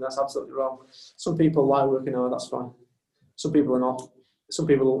coin, and that's absolutely wrong. Some people like working hard, that's fine. Some people are not.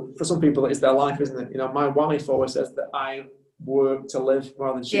 For some people, it's their life, isn't it? My wife always says that I work to live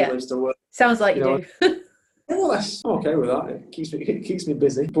rather than she lives to work. Sounds like you do. Well, I'm okay with that. It keeps me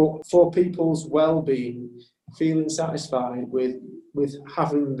busy. But for people's well-being, feeling satisfied with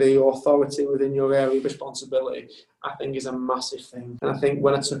having the authority within your area of responsibility, I think is a massive thing. And I think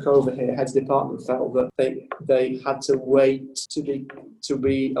when I took over here, heads department felt that they had to wait to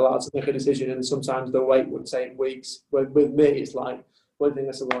be allowed to make a decision, and sometimes the wait would take weeks. With me, it's like one thing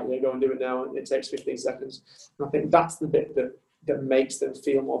I said, well, go and do it now, and it takes 15 seconds. And I think that's the bit that makes them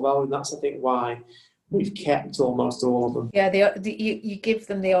feel more valued. And that's, I think, why we've kept almost all of them. Yeah, you give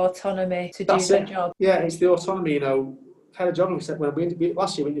them the autonomy to do their job. Yeah, it's the autonomy. Head of geography said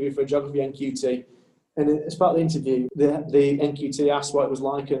last year we interviewed for a geography NQT, and as part of the interview, the NQT asked what it was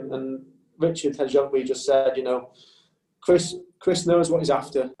like, and Richard, head of geography, just said, Chris knows what he's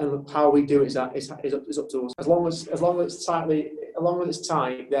after, and how we do it is up to us. As long as it's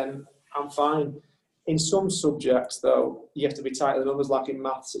tight, then I'm fine. In some subjects, though, you have to be tighter than others. Like in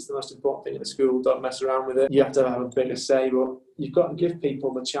maths, it's the most important thing in the school. Don't mess around with it. You have to have a bigger say, but you've got to give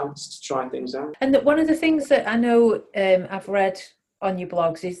people the chance to try things out. And one of the things that I know I've read on your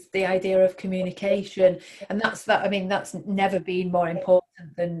blogs is the idea of communication, and that's never been more important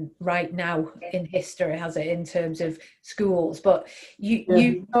than right now in history, has it, in terms of schools? But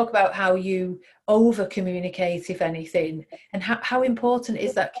you talk about how you over communicate, if anything, and how important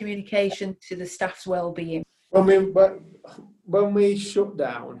is that communication to the staff's well-being? When we shut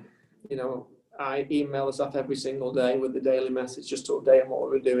down, I email the staff every single day with the daily message just to update on what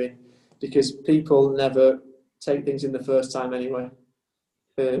we're doing, because people never take things in the first time anyway.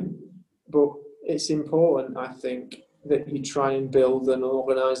 But it's important, I think, that you try and build an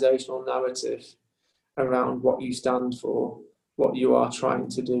organisational narrative around what you stand for, what you are trying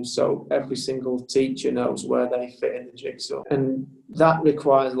to do, so every single teacher knows where they fit in the jigsaw. And that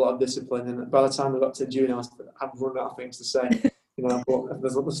requires a lot of discipline, and by the time I got to June, I've run out of things to say, but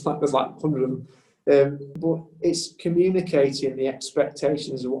there's like 100 of them. But it's communicating the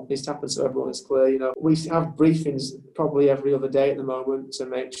expectations of what needs to happen so everyone is clear. We have briefings probably every other day at the moment to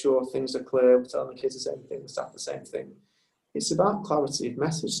make sure things are clear. We're telling the kids the same thing, the staff the same thing. It's about clarity of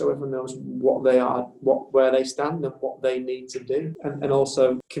message, so everyone knows what they are, where they stand, and what they need to do, and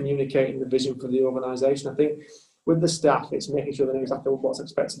also communicating the vision for the organisation. I think with the staff, it's making sure they know exactly what's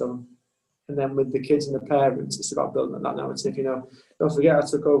expected of them. And then with the kids and the parents, it's about building that narrative. Don't forget, I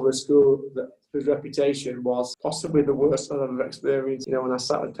took over a school whose reputation was possibly the worst I've ever experienced. When I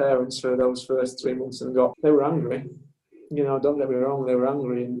sat with parents for those first 3 months and they were angry. Don't get me wrong, they were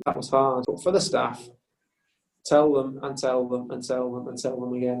angry, and that was hard. But for the staff, tell them and tell them and tell them and tell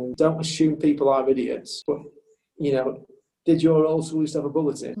them again. And don't assume people are idiots. But did your old school used to have a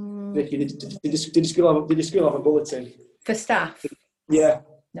bulletin? Vicky, did your school have a bulletin for staff? Yeah.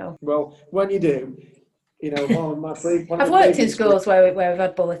 No. Well, when you do, I've worked in schools where we've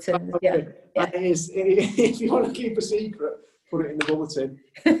had bulletins. Okay. Yeah. If you want to keep a secret, put it in the bulletin.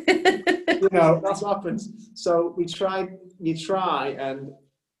 That's what happens. So you try, and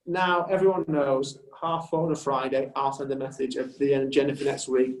now everyone knows 4:30 on a Friday, I'll send a message at the agenda for next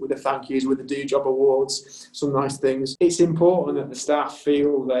week with the thank yous, with the Do Job Awards, some nice things. It's important that the staff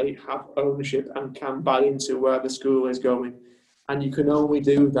feel they have ownership and can buy into where the school is going. And you can only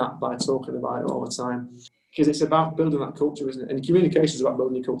do that by talking about it all the time. Because it's about building that culture, isn't it? And communication is about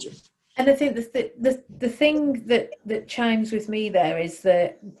building your culture. And I think the thing that chimes with me there is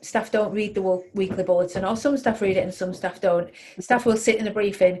that staff don't read the weekly bulletin, or some staff read it and some staff don't. Staff will sit in a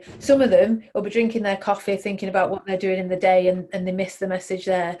briefing. Some of them will be drinking their coffee, thinking about what they're doing in the day, and they miss the message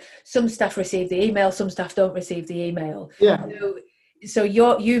there. Some staff receive the email, some staff don't receive the email. Yeah. So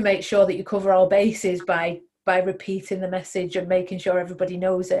you make sure that you cover all bases by repeating the message and making sure everybody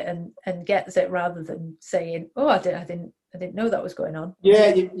knows it and gets it, rather than saying, "Oh, I didn't know that was going on."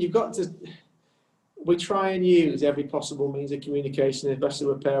 Yeah, you've got to. We try and use every possible means of communication, especially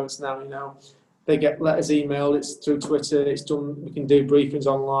with parents now. You know, they get letters emailed, it's through Twitter, it's done. We can do briefings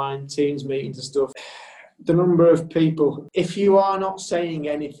online, Teams meetings and stuff. The number of people, if you are not saying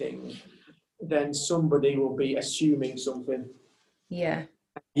anything, then somebody will be assuming something. Yeah.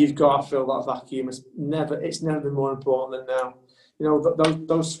 You've got to fill that vacuum. It's never been more important than now. You know,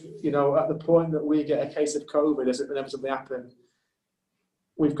 those you know, at the point that we get a case of COVID, as it inevitably happen,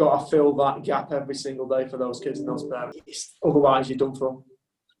 we've got to fill that gap every single day for those kids and those parents. Otherwise, you're done for.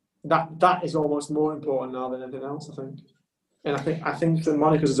 That is almost more important now than anything else, I think. And I think that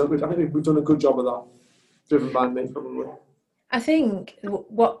Monica's, I think we've done a good job of that, driven by me probably. I think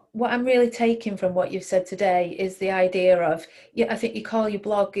what I'm really taking from what you've said today is the idea of, I think you call your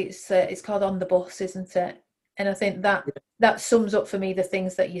blog, it's called On the Bus, isn't it? And I think that sums up for me the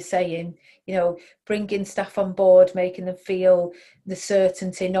things that you're saying, you know, bringing staff on board, making them feel the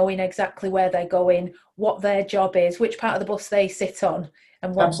certainty, knowing exactly where they're going, what their job is, which part of the bus they sit on,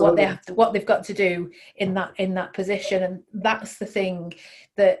 and what they've got to do in that position. And that's the thing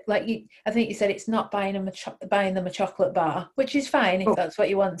that, like I think you said, it's not buying them a chocolate bar, which is fine if that's what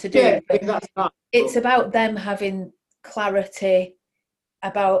you want to do. Yeah, but it's about them having clarity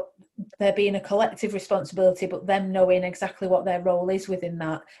about there being a collective responsibility, but them knowing exactly what their role is within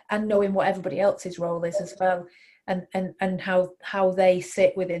that, and knowing what everybody else's role is as well, and how they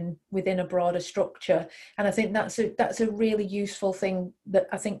sit within a broader structure. And I think that's a really useful thing that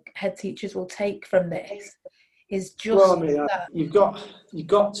I think head teachers will take from this, is just that. You've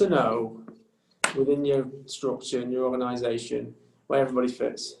got to know within your structure and your organisation where everybody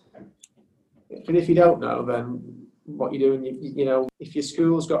fits. But if you don't know, then what you're doing, you know, if your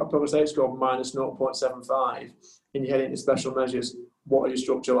school's got a progress rate score of minus 0.75 and you head into special measures, what are your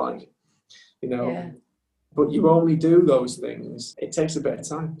structure like? You know, but you only do those things. It takes a bit of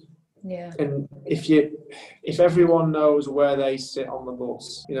time. Yeah. And if everyone knows where they sit on the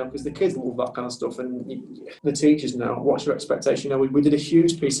bus, you know, because the kids love that kind of stuff, and the teachers know what's your expectation. You know, we did a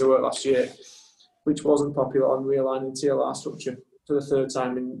huge piece of work last year, which wasn't popular, on realigning TLR structure for the third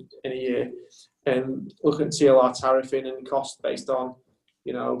time in a year. And looking at TLR tariffing and cost based on,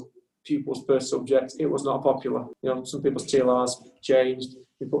 you know, pupils per subject, it was not popular. You know, some people's TLRs changed.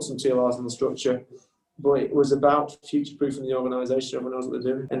 We put some TLRs in the structure, but it was about future-proofing the organisation. Everyone knows what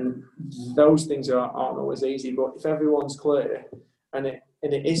they're doing, and those things aren't always easy. But if everyone's clear, and it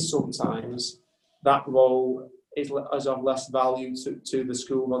is sometimes, that role is of less value to the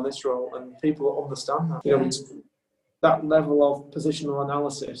school than this role, and people understand that. You know, that level of positional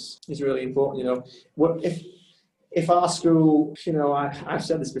analysis is really important. You know, if our school, you know, I've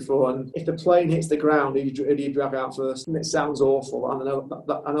said this before, and if the plane hits the ground, who do you drag out first? And it sounds awful. I know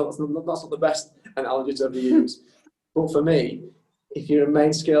that's not the best analogy to ever use. But for me, if you're a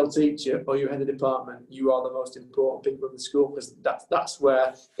main scale teacher or you're head of department, you are the most important people in the school, because that's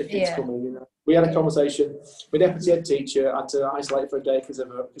where the kids come in. You know, we had a conversation. My deputy head teacher had to isolate for a day because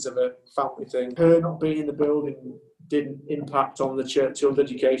of a family thing. Her not being in the building didn't impact on the children's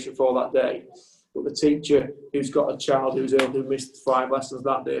education for that day, but the teacher who's got a child who's ill, who missed 5 lessons,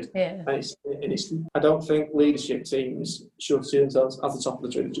 that did. Yeah. And it's I don't think leadership teams should see themselves at the top of the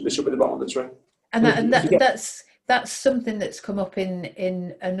tree. They should be at the bottom of the tree. And that's something that's come up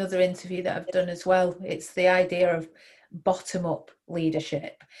in another interview that I've done as well. It's the idea of bottom up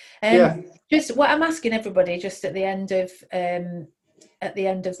leadership. Just what I'm asking everybody just at the end of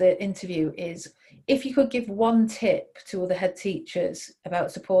the interview is, if you could give one tip to other head teachers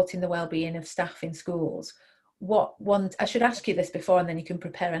about supporting the well-being of staff in schools, what one? I should ask you this before, and then you can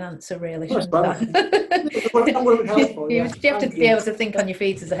prepare an answer. Really, shouldn't you? You have to be able to think on your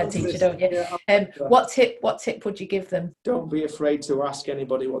feet as a head teacher, don't you? Yeah, what tip would you give them? Don't be afraid to ask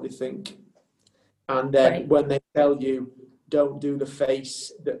anybody what they think, and then when they tell you, don't do the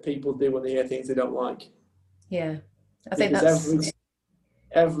face that people do when they hear things they don't like. Yeah, I think that's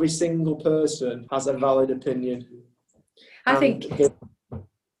every single person has a valid opinion. I think,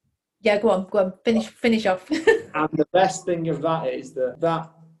 yeah, go on, finish off. And the best thing of that is that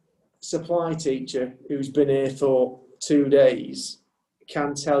supply teacher who's been here for 2 days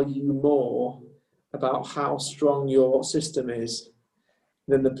can tell you more about how strong your system is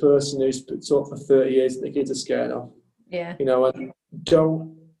than the person who's taught for 30 years that the kids are scared of. Yeah. And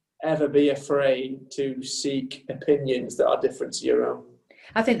don't ever be afraid to seek opinions that are different to your own.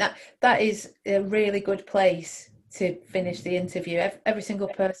 I think that is a really good place to finish the interview. Every single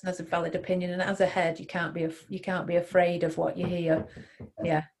person has a valid opinion, and as a head, you can't be afraid of what you hear.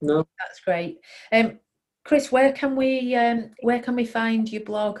 Yeah, no, that's great. Chris, where can we find your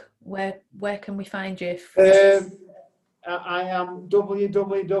blog? Where can we find you? I am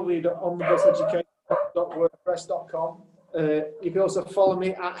www.onthebuseducation.wordpress.com. You can also follow me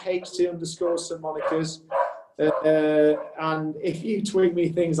at ht_St Monicas. And if you tweet me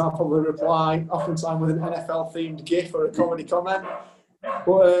things, I'll probably reply, oftentimes with an NFL themed GIF or a comedy comment.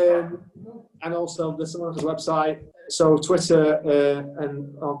 But and also the St Monica's website, so Twitter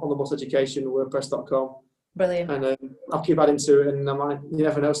and on the bus education, wordpress.com. Brilliant. And I'll keep adding to it, and you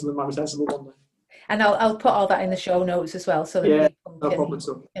never know, something might be sensible one day. And I'll put all that in the show notes as well, so that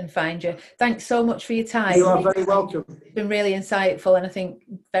people can find you. Thanks so much for your time. You are very welcome. It's been really insightful, and I think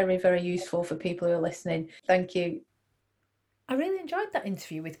very, very useful for people who are listening. Thank you. I really enjoyed that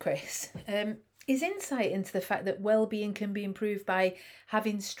interview with Chris. His insight into the fact that well-being can be improved by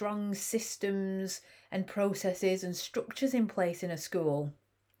having strong systems and processes and structures in place in a school,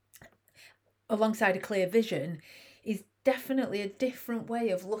 alongside a clear vision, is definitely a different way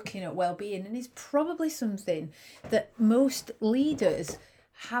of looking at well-being, and is probably something that most leaders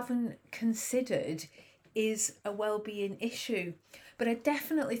haven't considered is a well-being issue. But I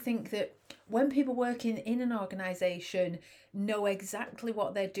definitely think that when people working in an organisation know exactly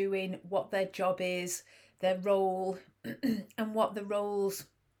what they're doing, what their job is, their role, and what the roles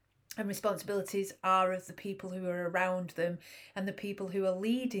and responsibilities are of the people who are around them and the people who are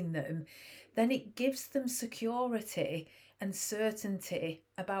leading them, then it gives them security and certainty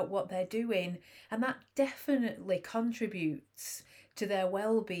about what they're doing. And that definitely contributes to their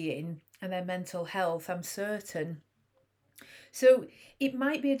well-being and their mental health, I'm certain. So it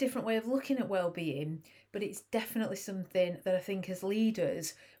might be a different way of looking at well-being, but it's definitely something that I think as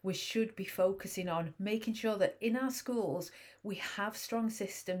leaders we should be focusing on, making sure that in our schools we have strong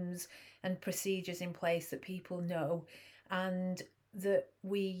systems and procedures in place that people know, and that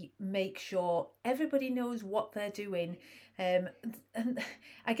we make sure everybody knows what they're doing. And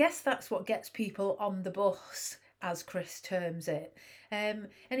I guess that's what gets people on the bus, as Chris terms it. And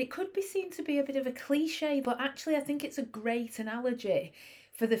it could be seen to be a bit of a cliche, but actually I think it's a great analogy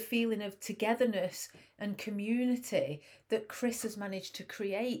for the feeling of togetherness and community that Chris has managed to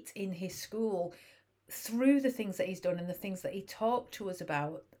create in his school through the things that he's done and the things that he talked to us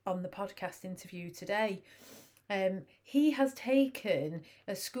about on the podcast interview today. He has taken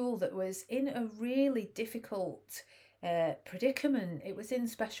a school that was in a really difficult predicament. It was in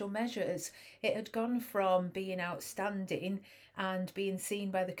special measures. It had gone from being outstanding and being seen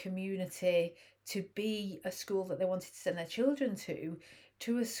by the community to be a school that they wanted to send their children to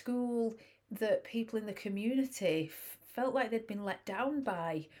a school that people in the community felt like they'd been let down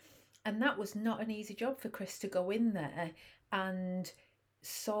by. And that was not an easy job for Chris to go in there and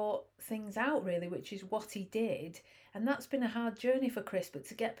sort things out, really, which is what he did. And that's been a hard journey for Chris, but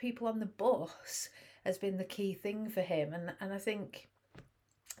to get people on the bus has been the key thing for him, and I think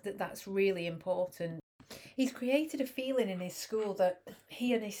that that's really important. He's created a feeling in his school that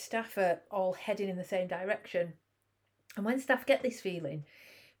he and his staff are all heading in the same direction, and when staff get this feeling,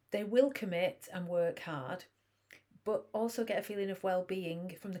 they will commit and work hard, but also get a feeling of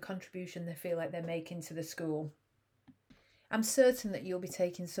well-being from the contribution they feel like they're making to the school. I'm certain that you'll be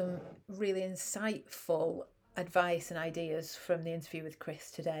taking some really insightful advice and ideas from the interview with Chris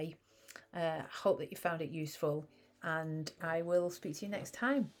today. I hope that you found it useful, and I will speak to you next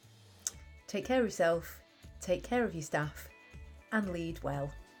time. Take care of yourself, take care of your staff, and lead well.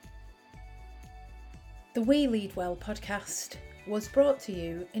 The We Lead Well podcast was brought to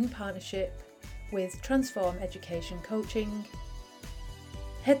you in partnership with Transform Education Coaching,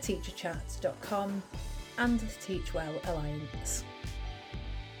 headteacherchats.com, and the Teach Well Alliance.